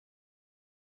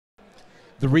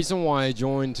The reason why I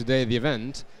joined today the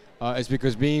event is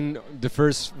because being the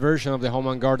first version of the home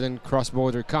and garden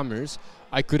cross-border commerce,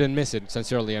 I couldn't miss it,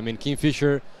 sincerely. I mean,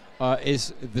 Kingfisher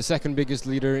is the second biggest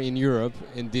leader in Europe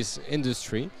in this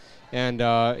industry, and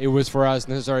it was for us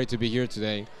necessary to be here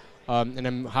today. And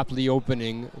I'm happily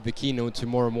opening the keynote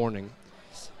tomorrow morning.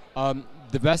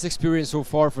 The best experience so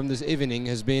far from this evening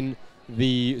has been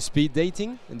the speed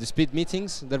dating and the speed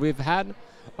meetings that we've had.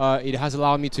 It has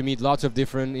allowed me to meet lots of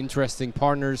different interesting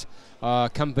partners,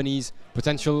 companies,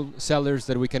 potential sellers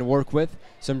that we can work with.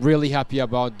 So I'm really happy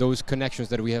about those connections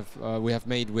that we have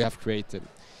made, we have created.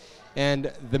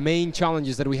 And the main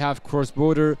challenges that we have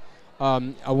cross-border,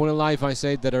 I won't lie if I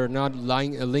say that are not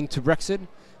linked to Brexit.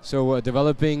 So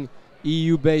developing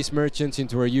EU-based merchants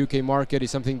into our UK market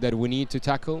is something that we need to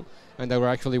tackle and that we're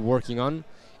actually working on.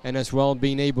 And as well,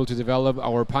 being able to develop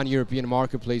our pan-European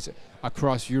marketplace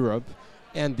across Europe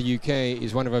and the UK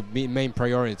is one of our main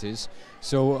priorities.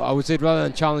 So I would say rather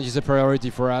than challenge is a priority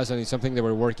for us, and it's something that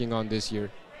we're working on this year.